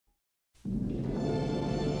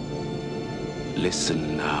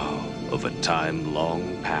Listen now of a time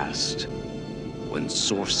long past when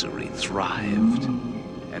sorcery thrived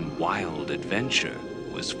and wild adventure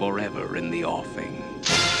was forever in the offing.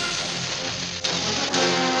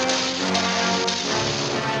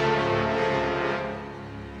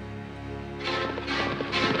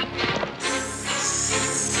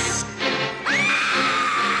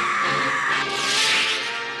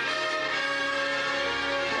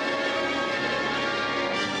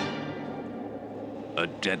 A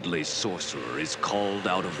deadly sorcerer is called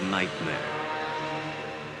out of nightmare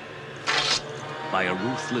by a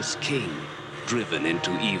ruthless king driven into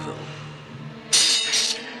evil.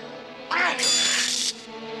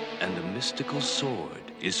 And a mystical sword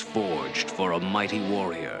is forged for a mighty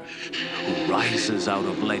warrior who rises out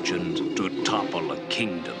of legend to topple a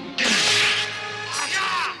kingdom.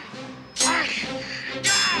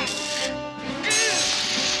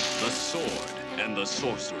 The Sword and the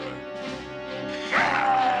Sorcerer.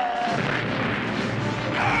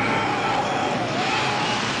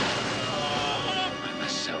 I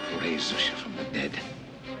myself raised Zusha from the dead.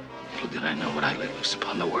 Little did I know what I let loose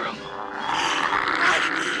upon the world.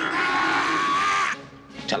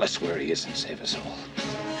 Tell us where he is and save us all.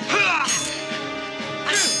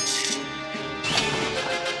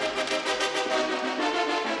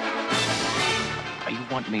 You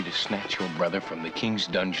want me to snatch your brother from the king's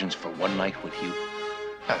dungeons for one night with you?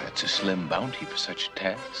 That's a slim bounty for such a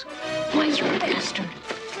task. Miser bastard.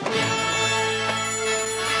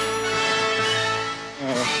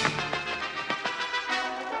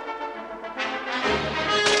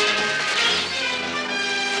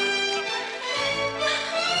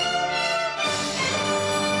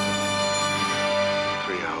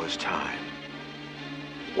 3 hours' time.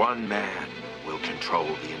 One man will control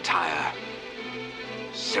the entire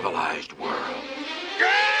civilized world.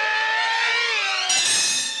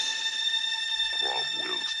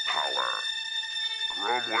 Cromwell's power,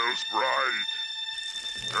 Cromwell's bride,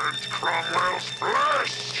 and Cromwell's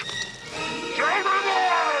flesh! Tell me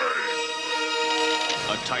more!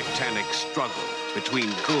 A titanic struggle between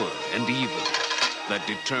good and evil that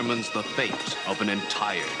determines the fate of an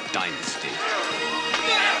entire dynasty.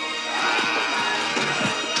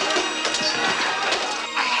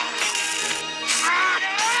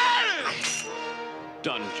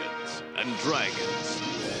 Dungeons and dragons,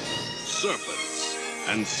 serpents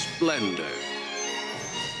and splendor,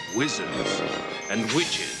 wizards and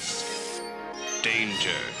witches, danger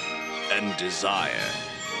and desire.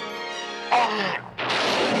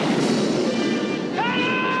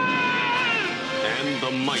 And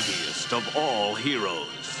the mightiest of all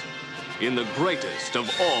heroes, in the greatest of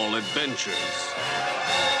all adventures,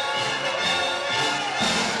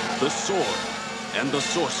 The Sword and the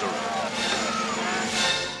Sorcerer.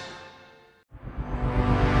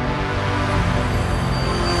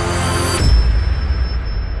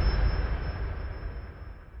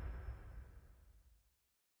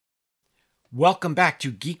 Welcome back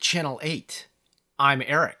to Geek Channel 8. I'm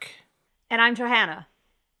Eric. And I'm Johanna.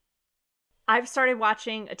 I've started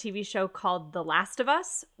watching a TV show called The Last of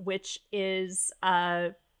Us, which is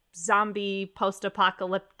a zombie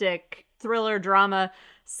post-apocalyptic thriller drama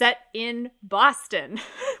set in Boston.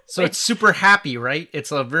 So it's super happy, right?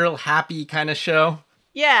 It's a real happy kind of show.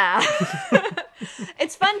 Yeah.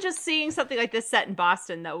 It's fun just seeing something like this set in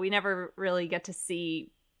Boston, though. We never really get to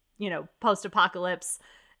see, post-apocalypse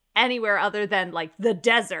anywhere other than like the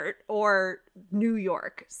desert or New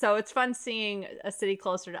York. So it's fun seeing a city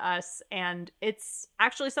closer to us, and it's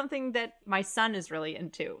actually something that my son is really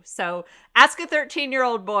into. So ask a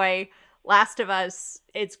 13-year-old boy, Last of Us,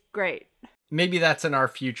 it's great. Maybe that's in our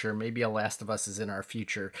future. Maybe a Last of Us is in our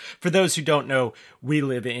future. For those who don't know, we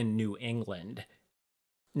live in New England.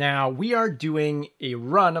 Now, we are doing a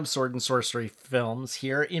run of Sword and Sorcery films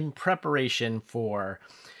here in preparation for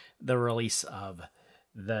the release of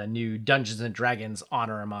the new Dungeons & Dragons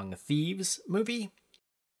Honor Among Thieves movie.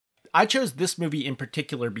 I chose this movie in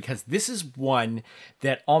particular because this is one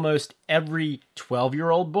that almost every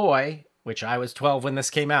 12-year-old boy, which I was 12 when this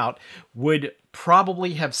came out, would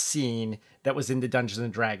probably have seen that was into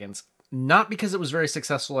Dungeons & Dragons. Not because it was very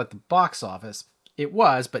successful at the box office. It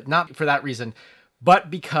was, but not for that reason,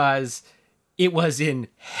 but because it was in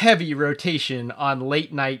heavy rotation on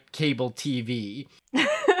late-night cable TV.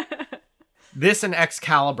 This and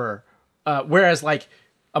Excalibur, whereas like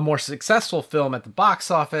a more successful film at the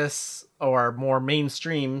box office or more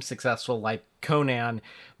mainstream successful like Conan,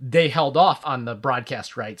 they held off on the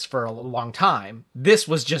broadcast rights for a long time. This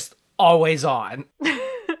was just always on.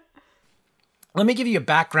 Let me give you a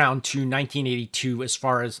background to 1982 as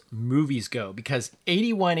far as movies go, because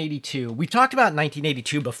 81, 82, we talked about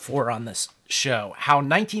 1982 before on this show, how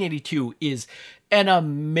 1982 is an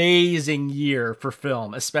amazing year for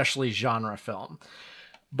film, especially genre film.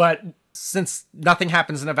 But since nothing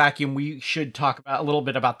happens in a vacuum, we should talk about a little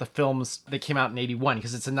bit about the films that came out in 81,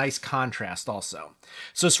 because it's a nice contrast also.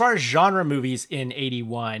 So as far as genre movies in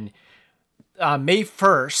 81, May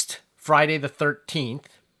 1st, Friday the 13th,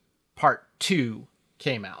 Part 2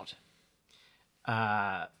 came out.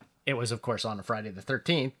 It was, of course, on a Friday the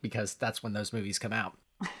 13th, because that's when those movies come out.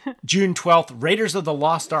 June 12th, Raiders of the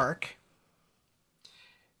Lost Ark.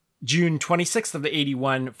 June 26th of the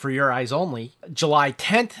 81, For Your Eyes Only. July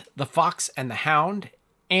 10th, The Fox and the Hound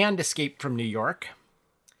and Escape from New York.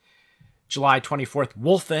 July 24th,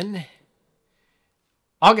 Wolfen.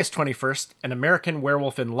 August 21st, An American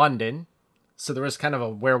Werewolf in London. So there was kind of a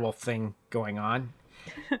werewolf thing going on.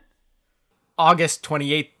 August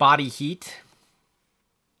 28th, Body Heat.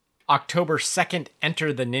 October 2nd,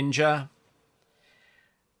 Enter the Ninja.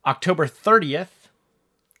 October 30th,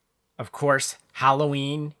 of course,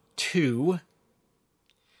 Halloween 2.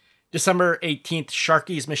 December 18th,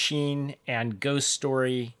 Sharky's Machine and Ghost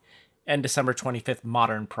Story. And December 25th,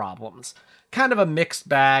 Modern Problems. Kind of a mixed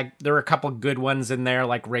bag. There were a couple good ones in there,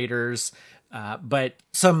 like Raiders, but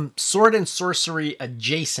some sword and sorcery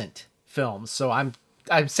adjacent films. So I'm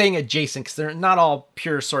saying adjacent because they're not all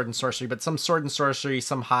pure sword and sorcery, but some sword and sorcery,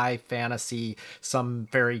 some high fantasy, some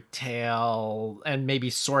fairy tale, and maybe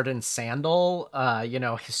sword and sandal,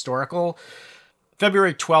 historical.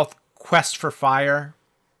 February 12th, Quest for Fire.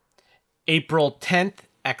 April 10th,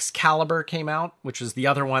 Excalibur came out, which was the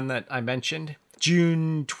other one that I mentioned.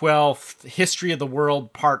 June 12th, History of the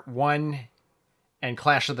World Part 1 and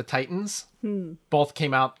Clash of the Titans. Both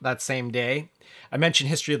came out that same day. I mentioned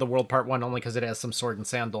History of the World Part 1 only because it has some sword and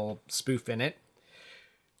sandal spoof in it.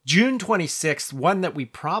 June 26th, one that we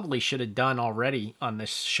probably should have done already on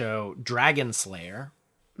this show, Dragon Slayer.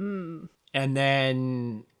 And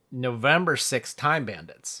then November 6th, Time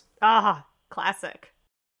Bandits. Ah, classic.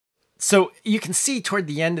 So you can see toward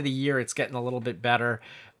the end of the year, it's getting a little bit better.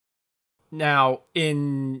 Now,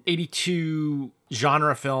 in 82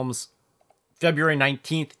 genre films, February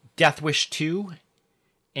 19th, Death Wish 2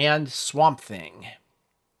 and Swamp Thing.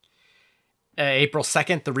 April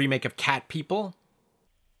 2nd, the remake of Cat People.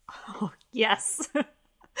 Oh, yes.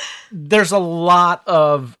 There's a lot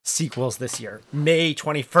of sequels this year. May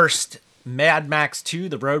 21st, Mad Max 2,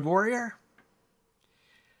 The Road Warrior.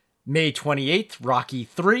 May 28th, Rocky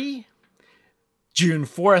 3. June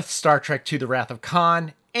 4th, Star Trek II, The Wrath of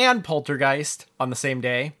Khan and Poltergeist on the same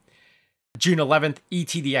day. June 11th,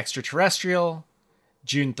 E.T. the Extraterrestrial.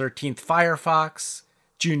 June 13th, Firefox.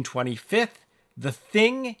 June 25th, The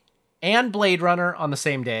Thing and Blade Runner on the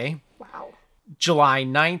same day. Wow. July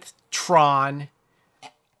 9th, Tron.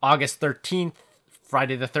 August 13th,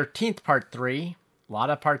 Friday the 13th, Part 3. A lot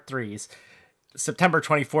of Part 3s. September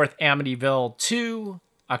 24th, Amityville 2.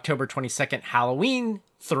 October 22nd, Halloween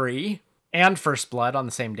 3. And First Blood on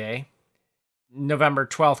the same day. November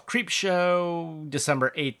 12th, Creepshow.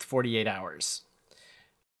 December 8th, 48 Hours.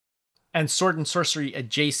 And sword and sorcery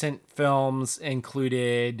adjacent films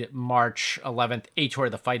included March 11th, Ator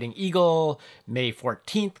the Fighting Eagle. May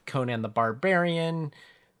 14th, Conan the Barbarian.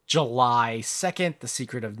 July 2nd, The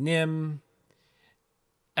Secret of Nim.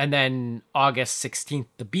 And then August 16th,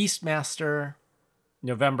 The Beastmaster.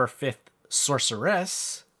 November 5th,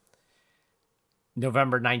 Sorceress.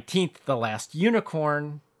 November 19th, The Last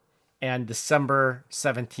Unicorn. And December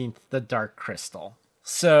 17th, The Dark Crystal.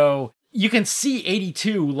 So you can see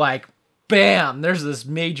 82, like, bam, there's this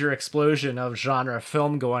major explosion of genre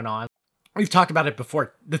film going on. We've talked about it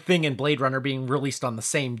before, The Thing and Blade Runner being released on the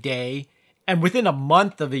same day. And within a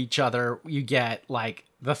month of each other, you get, like,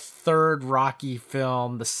 the third Rocky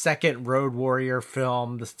film, the second Road Warrior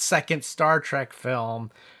film, the second Star Trek film,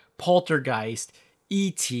 Poltergeist,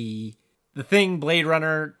 E.T., The Thing, Blade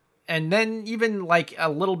Runner, and then even, like, a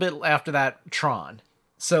little bit after that, Tron.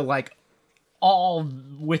 So, like, all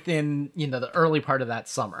within, the early part of that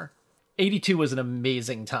summer. 82 was an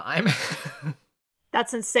amazing time.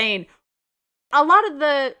 That's insane. A lot of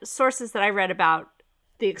the sources that I read about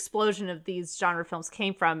the explosion of these genre films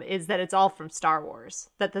came from is that it's all from Star Wars.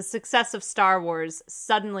 That the success of Star Wars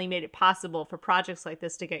suddenly made it possible for projects like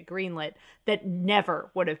this to get greenlit that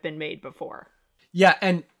never would have been made before. Yeah,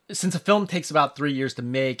 and since a film takes about 3 years to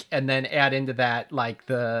make, and then add into that, like,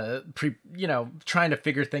 the trying to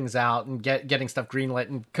figure things out and getting stuff greenlit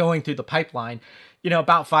and going through the pipeline,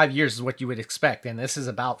 about 5 years is what you would expect. And this is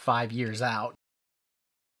about 5 years out.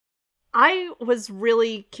 I was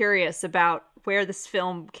really curious about where this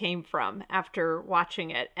film came from after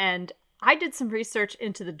watching it. And I did some research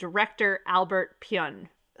into the director, Albert Pyun,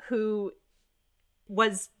 who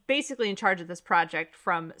was basically in charge of this project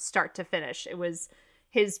from start to finish. It was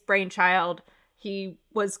his brainchild. He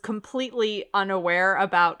was completely unaware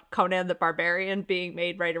about Conan the Barbarian being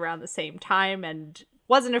made right around the same time and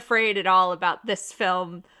wasn't afraid at all about this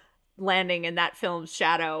film landing in that film's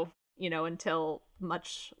shadow, until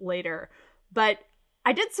much later. But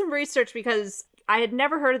I did some research because I had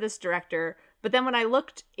never heard of this director. But then when I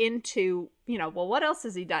looked into, what else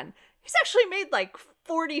has he done? He's actually made like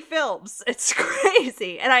 40 films. It's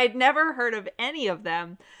crazy. And I had never heard of any of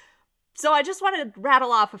them. So I just wanted to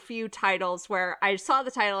rattle off a few titles where I saw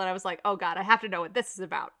the title and I was like, oh God, I have to know what this is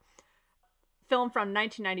about. Film from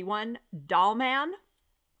 1991, Doll Man,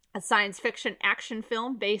 a science fiction action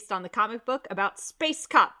film based on the comic book about space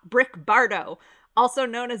cop Brick Bardo, also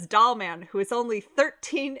known as Doll Man, who is only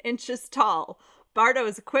 13 inches tall. Bardo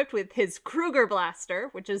is equipped with his Kruger blaster,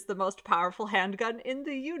 which is the most powerful handgun in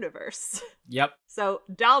the universe. Yep. So,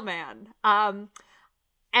 Doll Man. And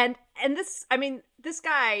this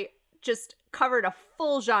guy just covered a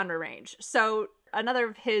full genre range. So, another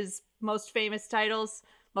of his most famous titles,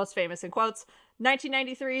 most famous in quotes,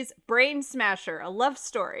 1993's Brain Smasher, a love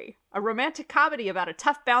story, a romantic comedy about a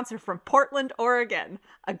tough bouncer from Portland, Oregon,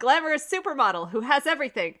 a glamorous supermodel who has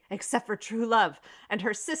everything except for true love, and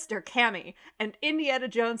her sister Cammy, an Indiana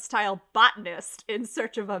Jones-style botanist in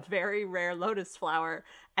search of a very rare lotus flower,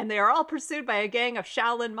 and they are all pursued by a gang of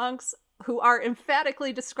Shaolin monks who are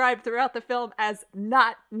emphatically described throughout the film as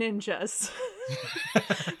not ninjas.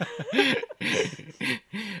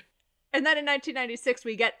 And then in 1996,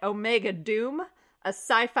 we get Omega Doom, a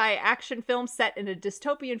sci-fi action film set in a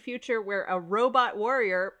dystopian future where a robot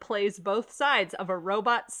warrior plays both sides of a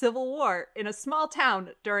robot civil war in a small town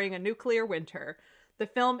during a nuclear winter. The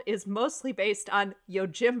film is mostly based on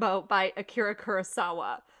Yojimbo by Akira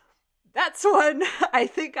Kurosawa. That's one I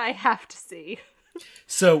think I have to see.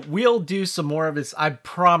 So we'll do some more of this. I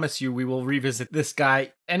promise you we will revisit this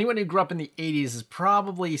guy. Anyone who grew up in the 80s is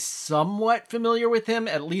probably somewhat familiar with him,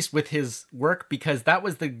 at least with his work, because that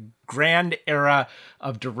was the grand era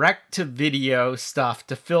of direct-to-video stuff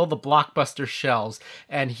to fill the blockbuster shelves,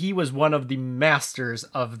 and he was one of the masters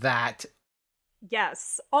of that.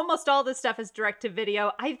 Yes, almost all this stuff is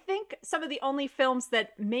direct-to-video. I think some of the only films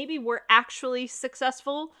that maybe were actually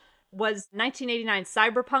successful was 1989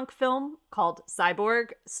 cyberpunk film called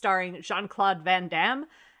Cyborg, starring Jean-Claude Van Damme.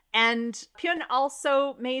 And Pyun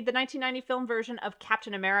also made the 1990 film version of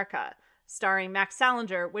Captain America, starring Max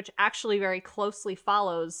Salinger, which actually very closely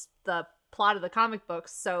follows the plot of the comic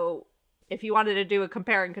books. So if you wanted to do a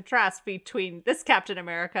compare and contrast between this Captain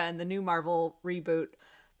America and the new Marvel reboot,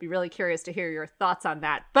 be really curious to hear your thoughts on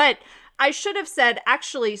that. But I should have said,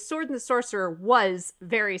 actually, Sword and the Sorcerer was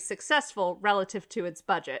very successful relative to its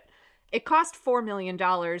budget. It cost $4 million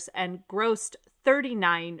and grossed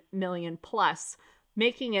 $39 million plus,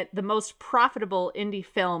 making it the most profitable indie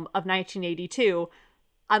film of 1982,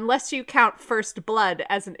 unless you count First Blood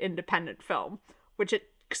as an independent film, which it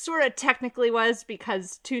sort of technically was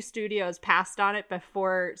because 2 studios passed on it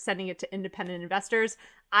before sending it to independent investors.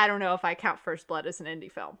 I don't know if I count First Blood as an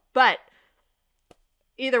indie film, but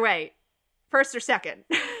either way, first or second.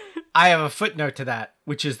 I have a footnote to that,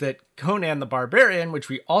 which is that Conan the Barbarian, which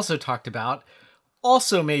we also talked about,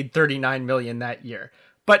 also made $39 million that year,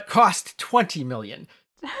 but cost $20 million.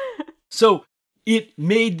 So it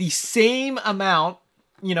made the same amount.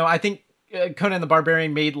 I think Conan the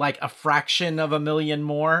Barbarian made like a fraction of $1 million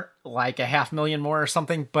more, like $500,000 more or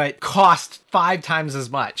something, but cost 5 times as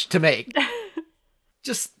much to make.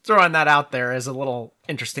 Just throwing that out there as a little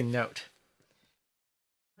interesting note.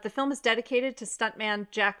 The film is dedicated to stuntman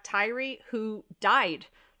Jack Tyree, who died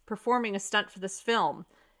performing a stunt for this film.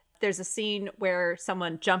 There's a scene where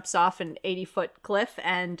someone jumps off an 80-foot cliff,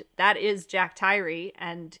 and that is Jack Tyree,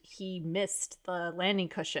 and he missed the landing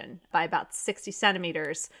cushion by about 60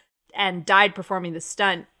 centimeters and died performing the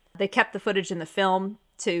stunt. They kept the footage in the film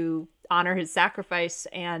to honor his sacrifice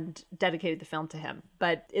and dedicated the film to him.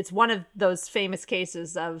 But it's one of those famous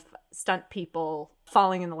cases of stunt people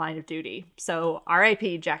falling in the line of duty. So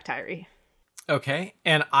R.I.P. Jack Tyree. Okay,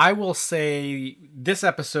 and I will say this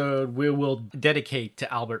episode we will dedicate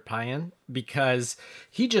to Albert Pyun because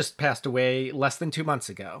he just passed away less than 2 months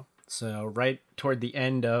ago. So right toward the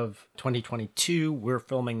end of 2022, we're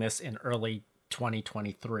filming this in early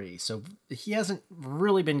 2023. So he hasn't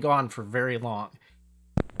really been gone for very long.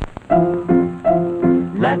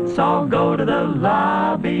 Let's all go to the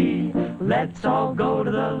lobby. Let's all go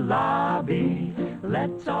to the lobby.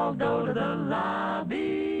 Let's all go to the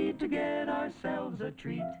lobby to get ourselves a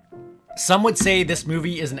treat. Some would say this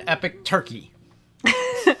movie is an epic turkey.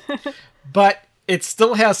 But it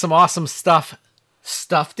still has some awesome stuff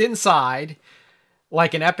stuffed inside,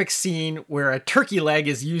 like an epic scene where a turkey leg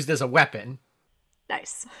is used as a weapon.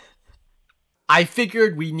 Nice. I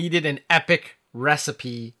figured we needed an epic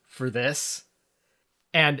recipe for this.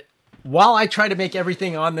 And while I try to make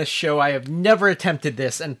everything on this show, I have never attempted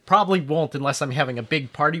this and probably won't unless I'm having a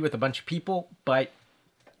big party with a bunch of people. But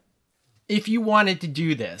if you wanted to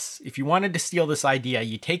do this, if you wanted to steal this idea,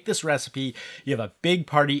 you take this recipe, you have a big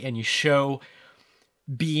party, and you show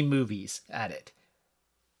B movies at it.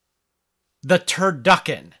 The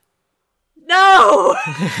turducken. No!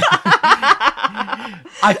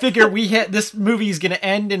 I figure this movie is going to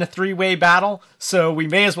end in a 3-way battle, so we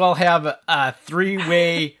may as well have a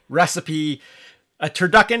 3-way recipe. A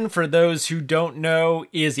turducken, for those who don't know,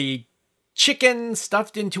 is a chicken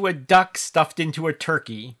stuffed into a duck stuffed into a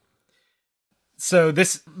turkey. So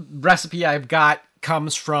this recipe I've got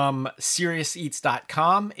comes from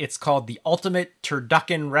SeriousEats.com. It's called The Ultimate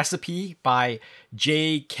Turducken Recipe by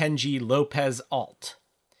J. Kenji Lopez Alt.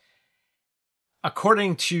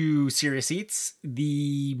 According to Serious Eats,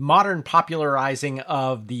 the modern popularizing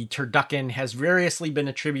of the turducken has variously been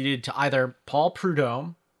attributed to either Paul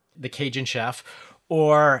Prudhomme, the Cajun chef,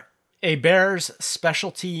 or Hebert's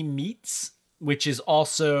Specialty Meats, which is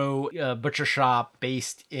also a butcher shop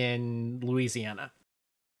based in Louisiana.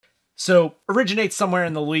 So originates somewhere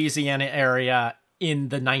in the Louisiana area in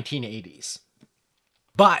the 1980s.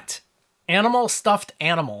 But stuffed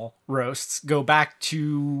animal roasts go back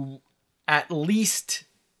to at least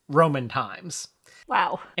Roman times.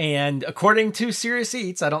 Wow. And according to Serious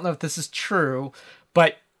Eats, I don't know if this is true,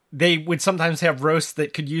 but they would sometimes have roasts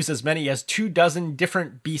that could use as many as 24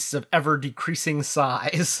 different beasts of ever decreasing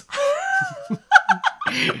size.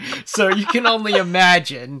 So you can only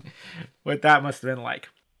imagine what that must have been like.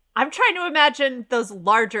 I'm trying to imagine those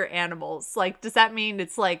larger animals. Like, does that mean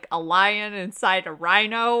it's like a lion inside a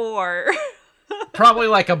rhino or... Probably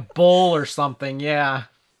like a bull or something, yeah.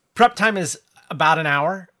 Prep time is about an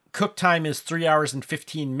hour. Cook time is 3 hours and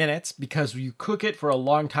 15 minutes because you cook it for a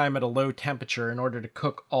long time at a low temperature in order to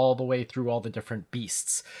cook all the way through all the different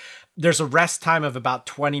beasts. There's a rest time of about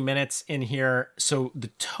 20 minutes in here. So the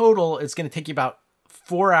total is going to take you about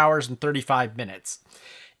 4 hours and 35 minutes.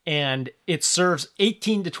 And it serves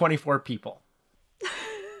 18 to 24 people.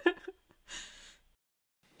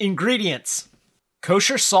 Ingredients: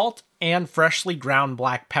 kosher salt and freshly ground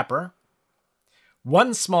black pepper,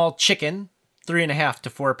 1 small chicken, 3.5 to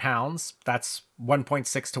 4 pounds, that's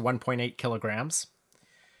 1.6 to 1.8 kilograms,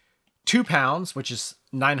 2 pounds, which is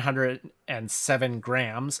 907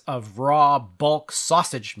 grams of raw bulk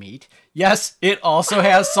sausage meat. Yes, it also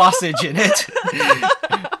has sausage in it.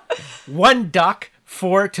 1 duck,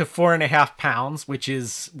 4 to 4.5 pounds, which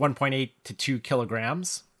is 1.8 to 2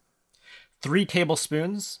 kilograms. 3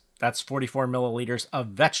 tablespoons, that's 44 milliliters of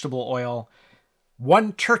vegetable oil.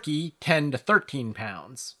 1 turkey, 10 to 13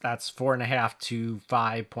 pounds, that's 4.5 to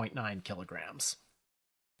 5.9 kilograms.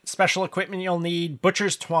 Special equipment you'll need: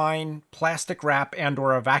 butcher's twine, plastic wrap and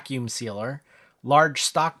or a vacuum sealer, large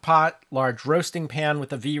stock pot, large roasting pan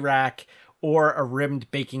with a V-rack, or a rimmed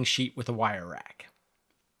baking sheet with a wire rack.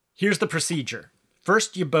 Here's the procedure.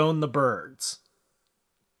 First, you bone the birds.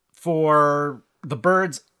 For the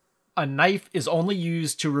birds, a knife is only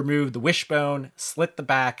used to remove the wishbone, slit the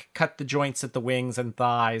back, cut the joints at the wings and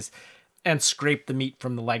thighs, and scrape the meat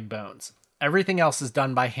from the leg bones. Everything else is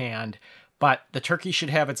done by hand, but the turkey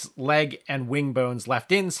should have its leg and wing bones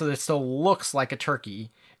left in so that it still looks like a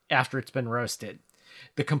turkey after it's been roasted.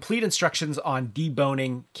 The complete instructions on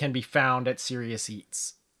deboning can be found at Serious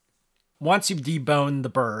Eats. Once you've deboned the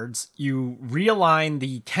birds, you realign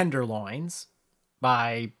the tenderloins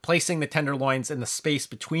by placing the tenderloins in the space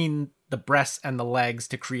between the breasts and the legs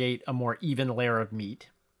to create a more even layer of meat.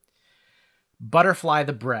 Butterfly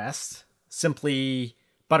the breast. Simply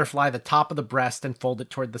butterfly the top of the breast and fold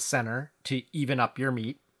it toward the center to even up your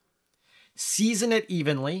meat. Season it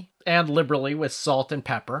evenly and liberally with salt and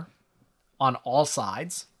pepper on all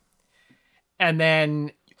sides. And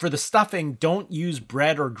then for the stuffing, don't use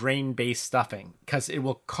bread or grain-based stuffing because it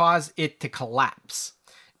will cause it to collapse.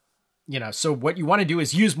 So what you want to do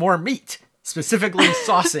is use more meat, specifically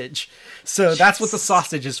sausage. So that's what the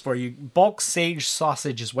sausage is for. Bulk sage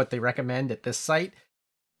sausage is what they recommend at this site.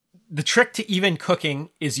 The trick to even cooking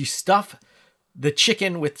is you stuff the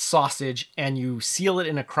chicken with sausage and you seal it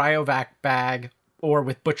in a cryovac bag or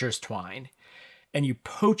with butcher's twine. And you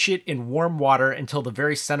poach it in warm water until the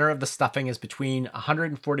very center of the stuffing is between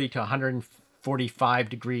 140 to 145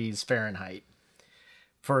 degrees Fahrenheit.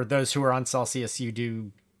 For those who are on Celsius, you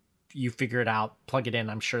do you figure it out, plug it in.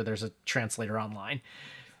 I'm sure there's a translator online.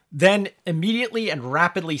 Then immediately and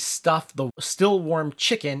rapidly stuff the still warm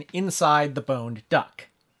chicken inside the boned duck.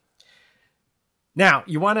 Now,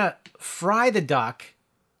 you want to fry the duck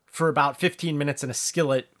for about 15 minutes in a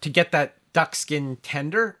skillet to get that duck skin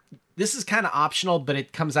tender. This is kind of optional, but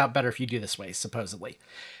it comes out better if you do this way, supposedly.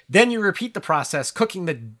 Then you repeat the process, cooking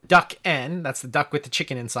the duck end, that's the duck with the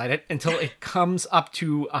chicken inside it, until it comes up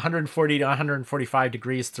to 140 to 145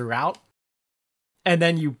 degrees throughout. And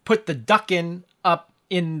then you put the duck up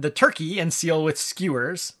in the turkey and seal with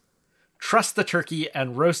skewers. Truss the turkey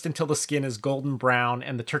and roast until the skin is golden brown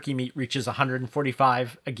and the turkey meat reaches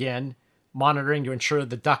 145 again, monitoring to ensure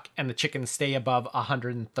the duck and the chicken stay above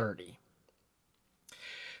 130.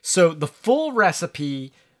 So the full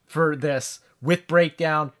recipe for this with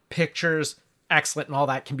breakdown, pictures, excellent, and all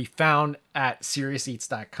that can be found at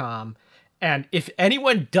SeriousEats.com. And if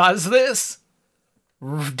anyone does this,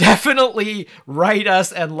 definitely write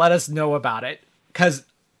us and let us know about it. Because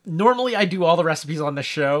normally I do all the recipes on the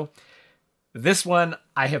show. This one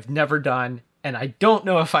I have never done, and I don't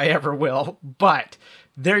know if I ever will. But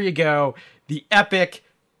there you go. The epic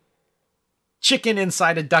chicken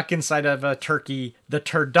inside a duck inside of a turkey, the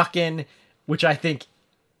turducken, which I think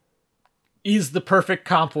is the perfect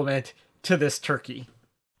complement to this turkey.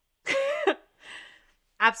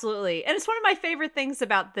 Absolutely. And it's one of my favorite things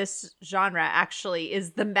about this genre, actually,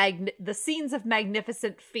 is the scenes of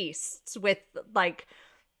magnificent feasts with, like,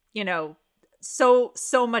 you know, so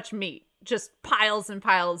much meat, just piles and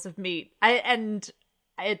piles of meat. And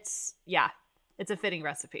it's a fitting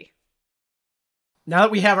recipe. Now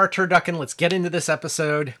that we have our turducken, let's get into this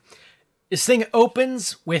episode. This thing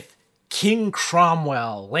opens with King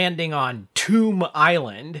Cromwell landing on Tomb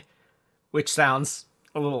Island, which sounds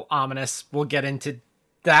a little ominous. We'll get into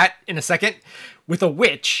that in a second. With a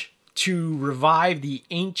witch to revive the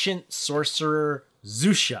ancient sorcerer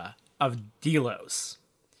Zusha of Delos.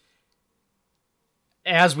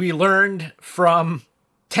 As we learned from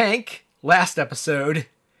Tank last episode,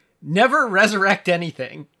 never resurrect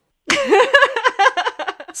anything.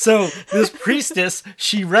 So this priestess,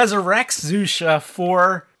 she resurrects Zusha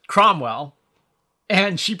for Cromwell,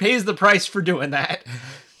 and she pays the price for doing that.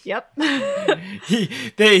 Yep.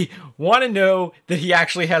 They want to know that he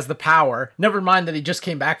actually has the power. Never mind that he just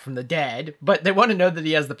came back from the dead, but they want to know that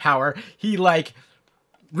he has the power. He, like,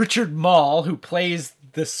 Richard Mall, who plays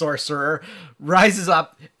the sorcerer, rises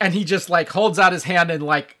up and he just, like, holds out his hand and,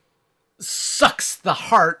 like, sucks the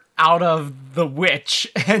heart out of the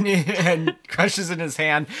witch and crushes in his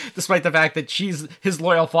hand, despite the fact that she's his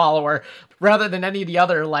loyal follower, rather than any of the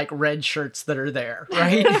other, like, red shirts that are there,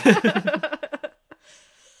 right?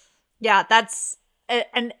 Yeah, that's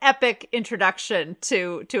an epic introduction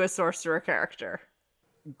to a sorcerer character.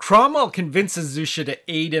 Cromwell convinces Zusha to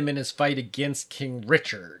aid him in his fight against King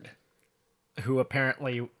Richard, who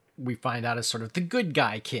apparently we find out is sort of the good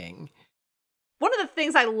guy king. One of the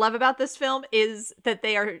things I love about this film is that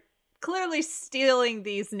they are clearly stealing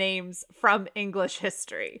these names from English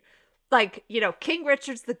history. Like, you know, King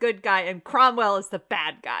Richard's the good guy and Cromwell is the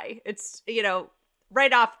bad guy. It's, you know,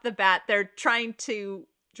 right off the bat, they're trying to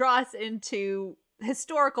draw us into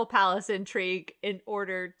historical palace intrigue in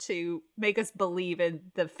order to make us believe in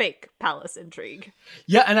the fake palace intrigue.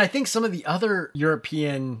 Yeah, and I think some of the other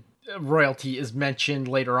European royalty is mentioned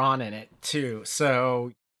later on in it, too.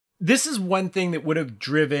 So this is one thing that would have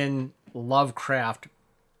driven Lovecraft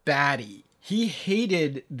batty. He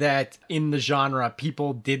hated that in the genre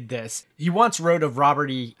people did this. He once wrote of Robert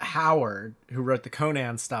E. Howard, who wrote the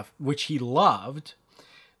Conan stuff, which he loved,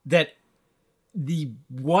 that the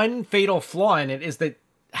one fatal flaw in it is that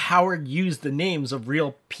Howard used the names of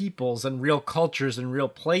real peoples and real cultures and real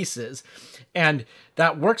places. And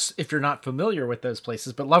that works if you're not familiar with those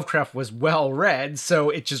places, but Lovecraft was well read, so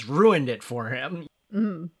it just ruined it for him.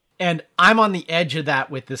 Mm. And I'm on the edge of that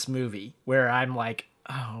with this movie, where I'm like,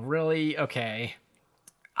 oh, really? Okay.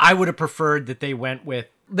 I would have preferred that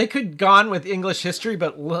they could gone with English history,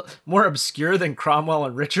 but more obscure than Cromwell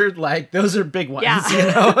and Richard. Like, those are big ones, yeah. You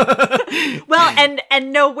know? Well,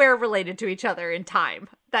 and nowhere related to each other in time.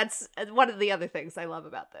 That's one of the other things I love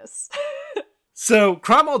about this. So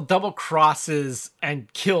Cromwell double crosses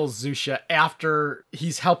and kills Zusha after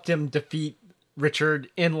he's helped him defeat Richard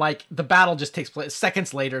in, like, the battle just takes place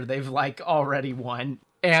seconds later. They've, like, already won.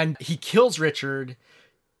 And he kills Richard,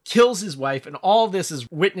 kills his wife, and all this is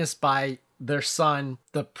witnessed by their son,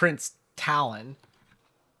 the Prince Talon,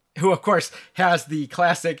 who, of course, has the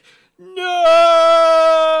classic, "No!"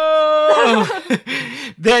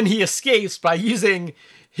 Then he escapes by using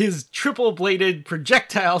his triple-bladed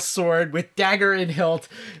projectile sword with dagger and hilt,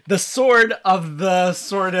 the sword of the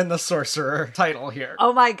sword and the sorcerer title here.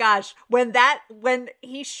 Oh my gosh. When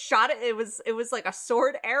he shot it, it was like a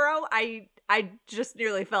sword arrow. I just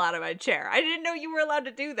nearly fell out of my chair. I didn't know you were allowed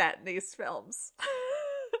to do that in these films.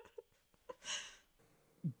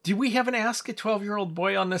 Do we have an Ask a 12-year-old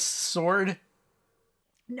boy on this sword?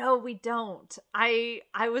 No, we don't. He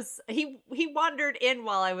wandered in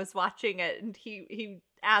while I was watching it, and he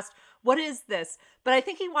asked, "What is this?" But I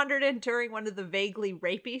think he wandered in during one of the vaguely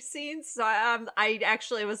rapey scenes, so I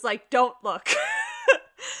actually was like, "Don't look."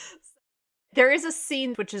 There is a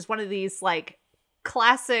scene which is one of these like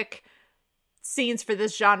classic scenes for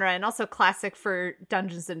this genre, and also classic for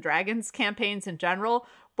Dungeons and Dragons campaigns in general,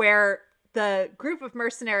 where the group of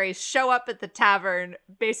mercenaries show up at the tavern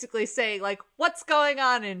basically saying, like, what's going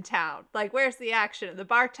on in town? Like, where's the action? And the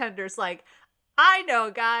bartender's like, I know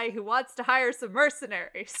a guy who wants to hire some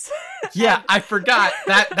mercenaries. Yeah, I forgot.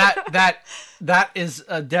 That is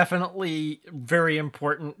a definitely very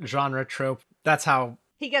important genre trope. That's how...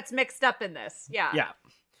 He gets mixed up in this, yeah. Yeah.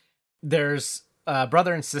 There's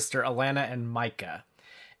brother and sister, Alana and Micah.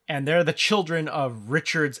 And they're the children of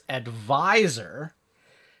Richard's advisor...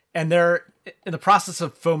 And they're in the process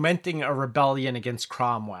of fomenting a rebellion against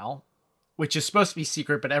Cromwell, which is supposed to be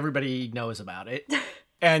secret, but everybody knows about it.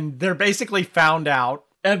 And they're basically found out,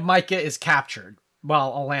 and Micah is captured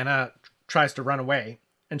while Alana tries to run away.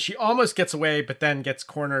 And she almost gets away, but then gets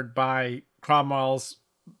cornered by Cromwell's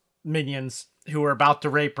minions who are about to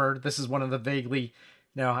rape her. This is one of the vaguely...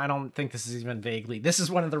 No, I don't think this is even vaguely. This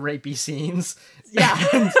is one of the rapey scenes. Yeah.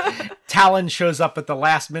 And Talon shows up at the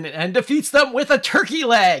last minute and defeats them with a turkey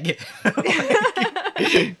leg.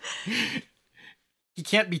 He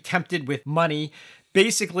can't be tempted with money.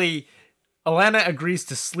 Basically, Alana agrees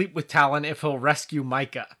to sleep with Talon if he'll rescue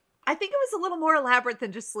Micah. I think it was a little more elaborate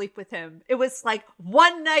than just sleep with him. It was like,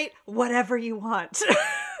 one night, whatever you want.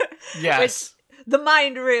 Yes. Which, the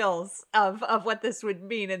mind reels of what this would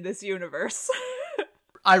mean in this universe.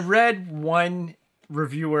 I read one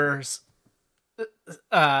reviewer's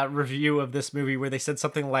review of this movie where they said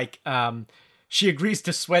something like, she agrees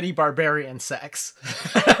to sweaty barbarian sex.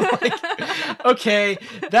 Like, okay,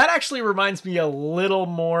 that actually reminds me a little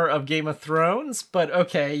more of Game of Thrones, but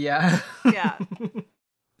okay, yeah. Yeah.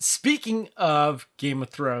 Speaking of Game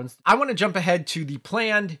of Thrones, I want to jump ahead to the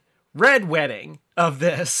planned red wedding of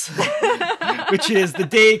this, which is the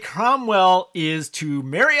day Cromwell is to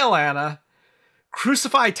marry Alana,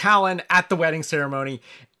 crucify Talon at the wedding ceremony,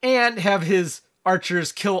 and have his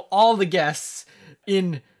archers kill all the guests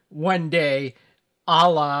in one day, a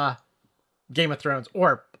la Game of Thrones.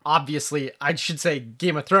 Or, obviously, I should say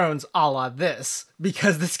Game of Thrones a la this,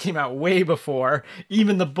 because this came out way before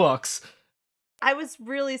even the books. I was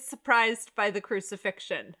really surprised by the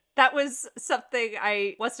crucifixion. That was something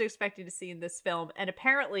I wasn't expecting to see in this film. And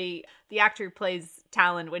apparently, the actor who plays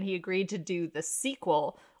Talon, when he agreed to do the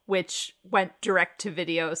sequel, which went direct to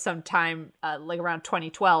video sometime like around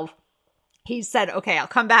 2012, he said, okay, I'll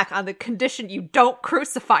come back on the condition you don't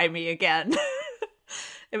crucify me again.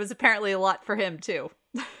 It was apparently a lot for him, too.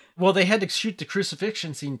 Well, they had to shoot the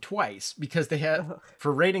crucifixion scene twice because they had,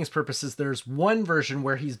 for ratings purposes, there's one version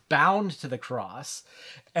where he's bound to the cross,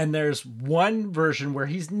 and there's one version where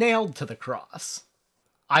he's nailed to the cross.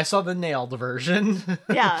 I saw the nailed version.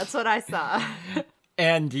 Yeah, that's what I saw.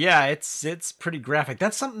 And yeah, it's pretty graphic.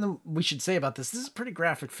 That's something that we should say about this. This is a pretty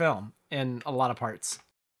graphic film in a lot of parts.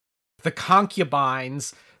 The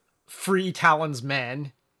concubines free Talon's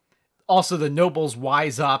men. Also, the nobles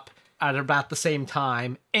wise up at about the same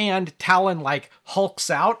time, and Talon like hulks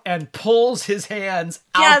out and pulls his hands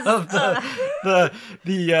out of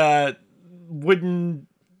the wooden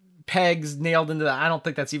pegs nailed into the... I don't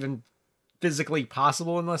think that's even physically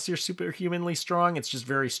possible unless you're superhumanly strong. It's just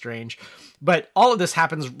very strange. But all of this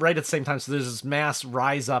happens right at the same time, so there's this mass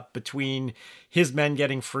rise up between his men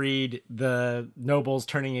getting freed, the nobles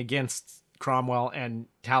turning against Cromwell, and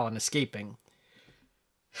Talon escaping.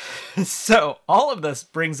 So all of this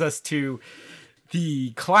brings us to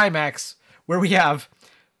the climax where we have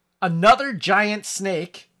another giant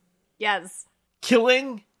snake. Yes.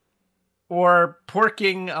 Killing or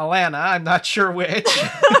porking Alana. I'm not sure which.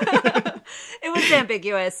 It was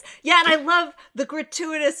ambiguous. Yeah, and I love the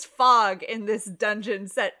gratuitous fog in this dungeon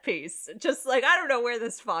set piece. Just like, I don't know where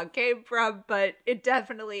this fog came from, but it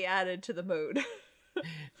definitely added to the mood.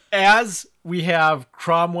 As we have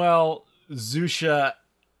Cromwell, Zusha,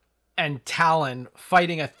 and Talon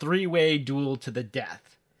fighting a three-way duel to the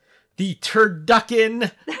death. The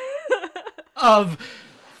turducken of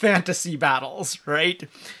fantasy battles, right?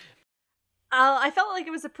 I felt like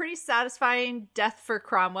it was a pretty satisfying death for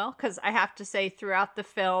Cromwell, because I have to say, throughout the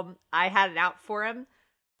film, I had it out for him.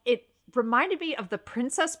 It reminded me of The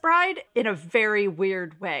Princess Bride in a very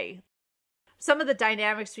weird way. Some of the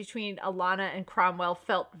dynamics between Alana and Cromwell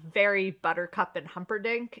felt very Buttercup and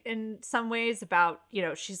Humperdinck in some ways, about,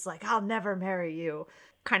 she's like, I'll never marry you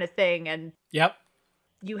kind of thing. And Yep.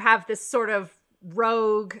 you have this sort of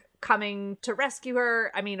rogue coming to rescue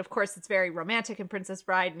her. I mean, of course, it's very romantic in Princess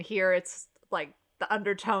Bride, and here it's like the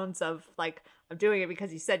undertones of like, I'm doing it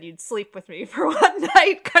because you said you'd sleep with me for one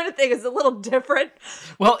night kind of thing is a little different.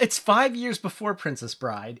 Well, it's 5 years before Princess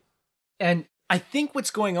Bride. And I think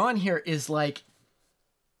what's going on here is like,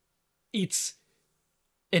 it's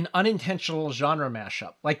an unintentional genre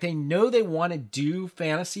mashup. Like, they know they want to do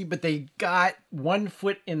fantasy, but they got one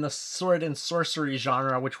foot in the sword and sorcery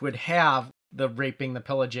genre, which would have the raping, the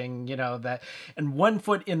pillaging, that, and one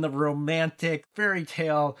foot in the romantic fairy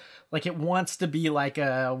tale. Like, it wants to be like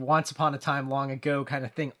a Once Upon a Time Long Ago kind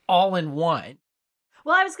of thing, all in one.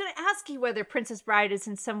 Well, I was going to ask you whether Princess Bride is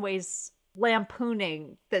in some ways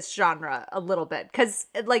lampooning this genre a little bit, because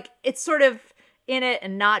like it's sort of in it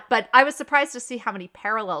and not, but I was surprised to see how many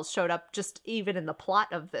parallels showed up just even in the plot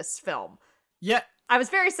of this film. Yeah. I was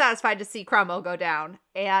very satisfied to see Cromwell go down,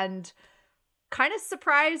 and kind of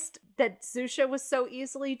surprised that Zusha was so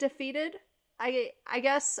easily defeated. I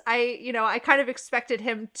guess I kind of expected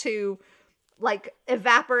him to like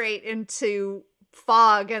evaporate into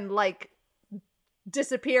fog and like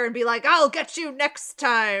disappear and be like, I'll get you next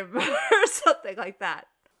time or something like that.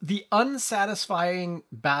 The unsatisfying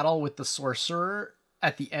battle with the sorcerer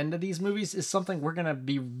at the end of these movies is something we're going to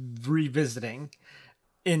be revisiting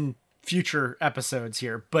in future episodes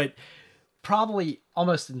here, but probably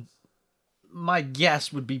almost my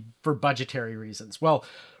guess would be for budgetary reasons. Well,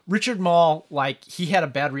 Richard Mall, like, he had a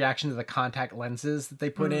bad reaction to the contact lenses that they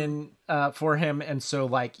put in for him. And so,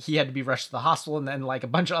 like, he had to be rushed to the hospital, and then, like, a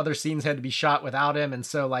bunch of other scenes had to be shot without him. And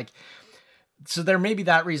so, like, so there may be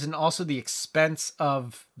that reason. Also, the expense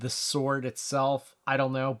of the sword itself, I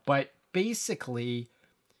don't know. But basically,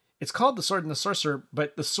 it's called The Sword and the Sorcerer,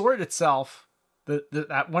 but the sword itself,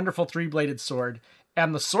 that wonderful three-bladed sword,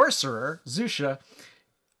 and the sorcerer, Zusha,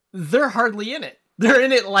 they're hardly in it. They're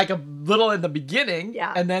in it like a little in the beginning,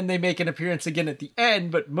 and then they make an appearance again at the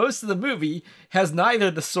end, but most of the movie has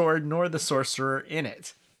neither the sword nor the sorcerer in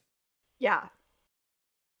it. Yeah.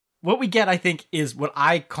 What we get, I think, is what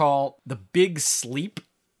I call the big sleep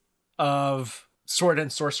of sword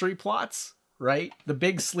and sorcery plots, right? The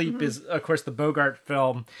big sleep is, of course, the Bogart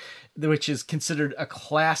film, which is considered a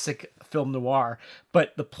classic film noir,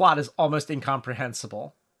 but the plot is almost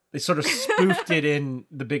incomprehensible. They sort of spoofed it in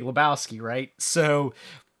The Big Lebowski, right? So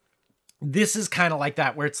this is kind of like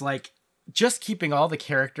that, where it's like just keeping all the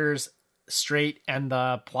characters straight and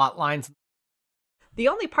the plot lines. The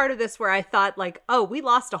only part of this where I thought like, oh, we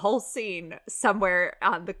lost a whole scene somewhere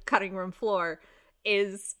on the cutting room floor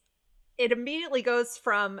is it immediately goes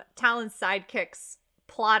from Talon's sidekicks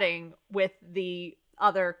plotting with the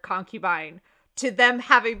other concubine to them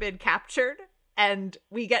having been captured. And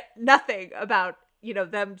we get nothing about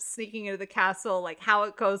them sneaking into the castle, like how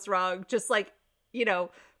it goes wrong, just like,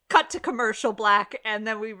 cut to commercial black, and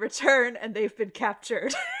then we return and they've been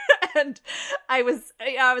captured. And I was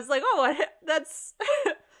like, oh, that's,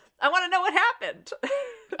 I want to know what happened.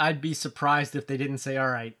 I'd be surprised if they didn't say,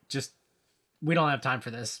 all right, just, we don't have time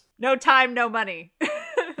for this. No time, no money.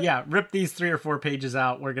 Yeah, rip these 3 or 4 pages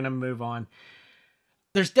out. We're going to move on.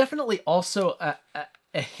 There's definitely also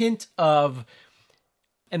a hint of,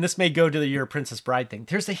 and this may go to your Princess Bride thing,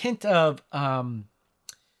 there's a hint of,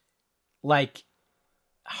 like,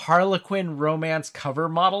 Harlequin romance cover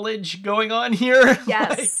modelage going on here.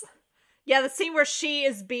 Yes. Yeah, the scene where she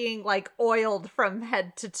is being, like, oiled from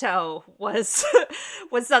head to toe was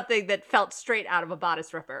something that felt straight out of a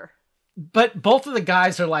bodice ripper. But both of the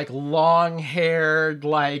guys are, like, long-haired,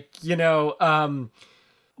 like,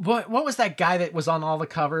 what was that guy that was on all the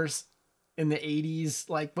covers in the 80s?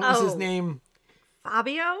 Like, what was his name?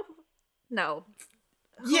 Fabio? No.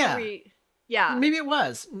 Yeah. Yeah. Maybe it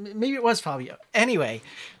was Fabio. Anyway,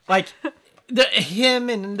 like him,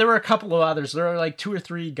 and there were a couple of others. There were like 2 or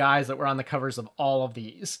 3 guys that were on the covers of all of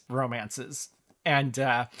these romances. And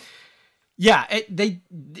they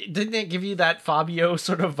didn't give you that Fabio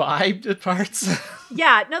sort of vibe at parts.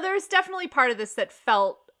 Yeah, no, there was definitely part of this that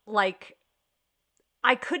felt like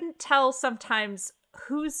I couldn't tell sometimes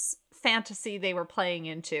whose fantasy they were playing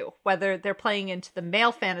into, whether they're playing into the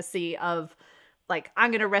male fantasy of like,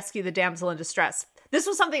 I'm going to rescue the damsel in distress. This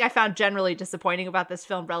was something I found generally disappointing about this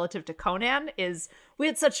film relative to Conan, is we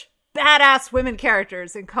had such badass women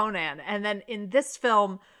characters in Conan. And then in this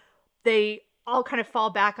film, they all kind of fall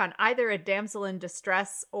back on either a damsel in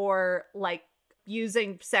distress or like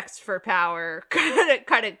using sex for power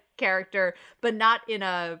kind of character, but not in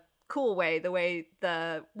a cool way, the way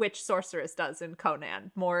the witch sorceress does in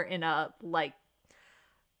Conan, more in a like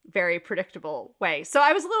very predictable way. So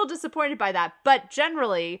I was a little disappointed by that, but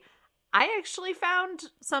generally I actually found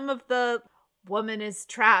some of the woman is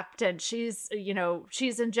trapped and she's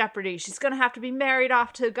in jeopardy. She's going to have to be married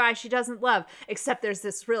off to a guy she doesn't love, except there's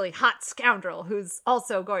this really hot scoundrel who's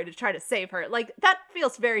also going to try to save her. Like, that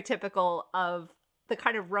feels very typical of the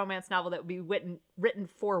kind of romance novel that would be written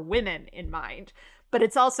for women in mind. But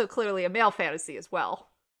it's also clearly a male fantasy as well.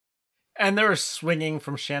 And there was swinging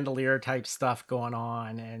from chandelier type stuff going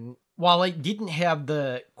on. And while it didn't have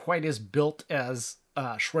the quite as built as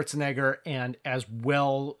Schwarzenegger and as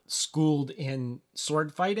well schooled in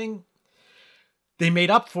sword fighting, they made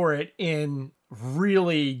up for it in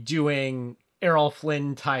really doing Errol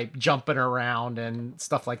Flynn type jumping around and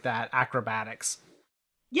stuff like that, acrobatics.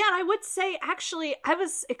 Yeah, and I would say, actually, I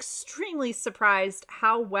was extremely surprised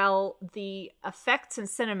how well the effects and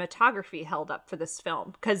cinematography held up for this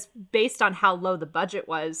film. Because based on how low the budget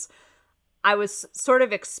was, I was sort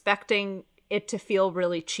of expecting it to feel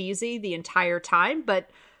really cheesy the entire time, but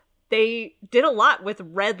they did a lot with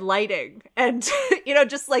red lighting and,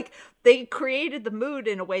 just like they created the mood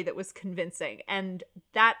in a way that was convincing. And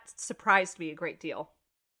that surprised me a great deal.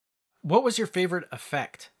 What was your favorite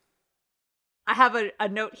effect? I have a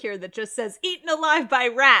note here that just says eaten alive by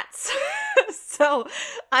rats. So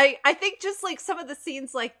I think just like some of the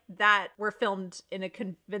scenes like that were filmed in a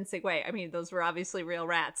convincing way. I mean, those were obviously real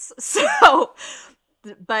rats. So,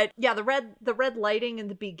 but yeah, the red lighting in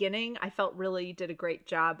the beginning, I felt really did a great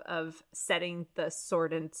job of setting the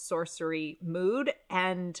sword and sorcery mood,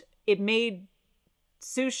 and it made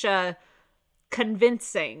Susha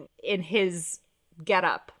convincing in his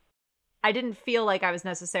getup. I didn't feel like I was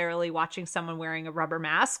necessarily watching someone wearing a rubber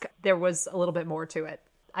mask. There was a little bit more to it.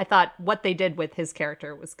 I thought what they did with his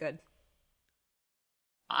character was good.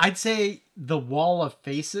 I'd say the wall of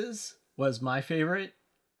faces was my favorite.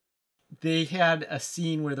 They had a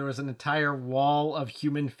scene where there was an entire wall of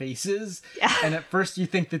human faces. Yeah. And at first you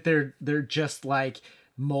think that they're just like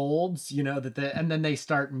molds, and then they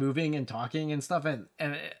start moving and talking and stuff. And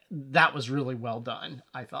that was really well done,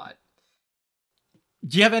 I thought.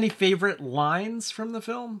 Do you have any favorite lines from the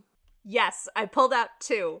film? Yes, I pulled out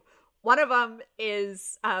two. One of them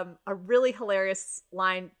is a really hilarious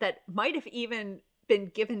line that might have even been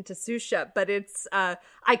given to Susha, but it's, I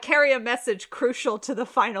carry a message crucial to the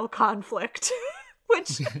final conflict,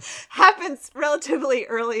 which happens relatively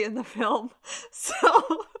early in the film. So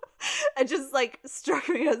it just like struck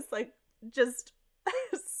me as like just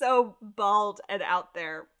so bald and out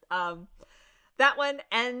there. That one,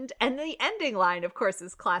 and the ending line, of course,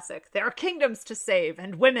 is classic. There are kingdoms to save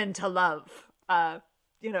and women to love.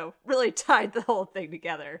 Really tied the whole thing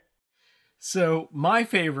together. So my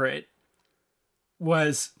favorite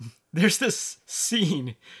was, there's this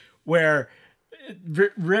scene where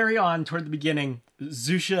very on toward the beginning,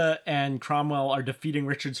 Zusha and Cromwell are defeating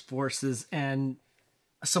Richard's forces, and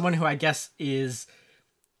someone who I guess is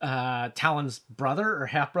Talon's brother or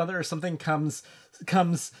half brother or something comes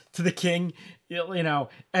to the king,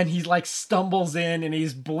 and he like stumbles in and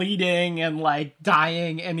he's bleeding and like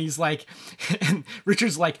dying, and he's like, and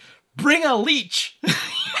Richard's like, bring a leech.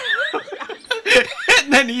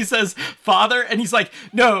 And then he says, father, and he's like,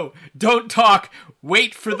 no, don't talk,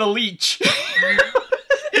 wait for the leech.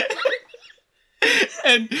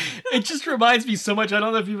 And it just reminds me so much, I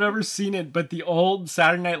don't know if you've ever seen it, but the old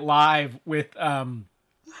Saturday Night Live with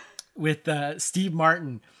Steve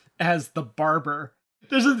Martin as the barber.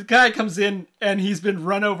 There's a guy comes in and he's been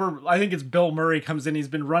run over. I think it's Bill Murray comes in. He's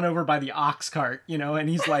been run over by the ox cart, and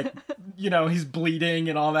he's like, he's bleeding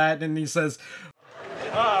and all that. And he says,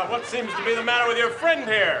 what seems to be the matter with your friend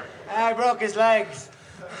here? I broke his legs.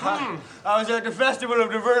 I was at the festival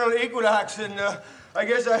of the vernal equinox, and I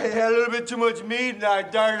guess I had a little bit too much meat, and I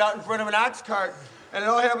darted out in front of an ox cart. And it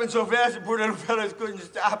all happened so fast, the poor little fellas couldn't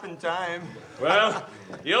stop in time. Well,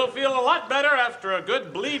 you'll feel a lot better after a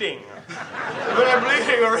good bleeding. But I'm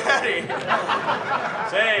bleeding already.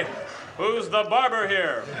 Say, who's the barber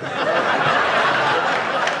here?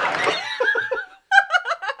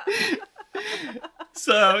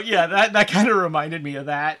 So, yeah, that kind of reminded me of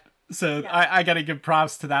that. So yeah. I got to give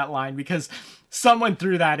props to that line, because someone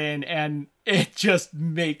threw that in and it just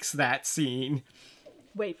makes that scene.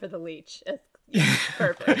 Wait for the leech. It's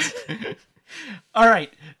perfect. All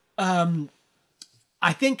right.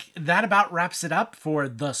 I think that about wraps it up for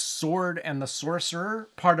the Sword and the Sorcerer,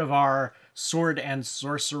 part of our sword and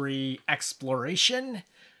sorcery exploration.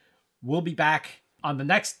 We'll be back on the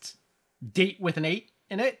next Date with an 8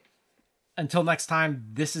 in it. Until next time,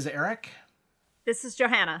 this is Eric. This is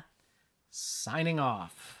Johanna. Signing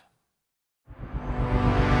off.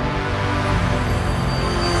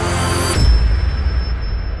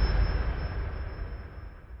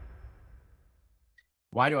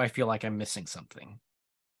 Why do I feel like I'm missing something?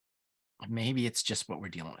 Maybe it's just what we're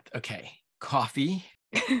dealing with. Okay. Coffee.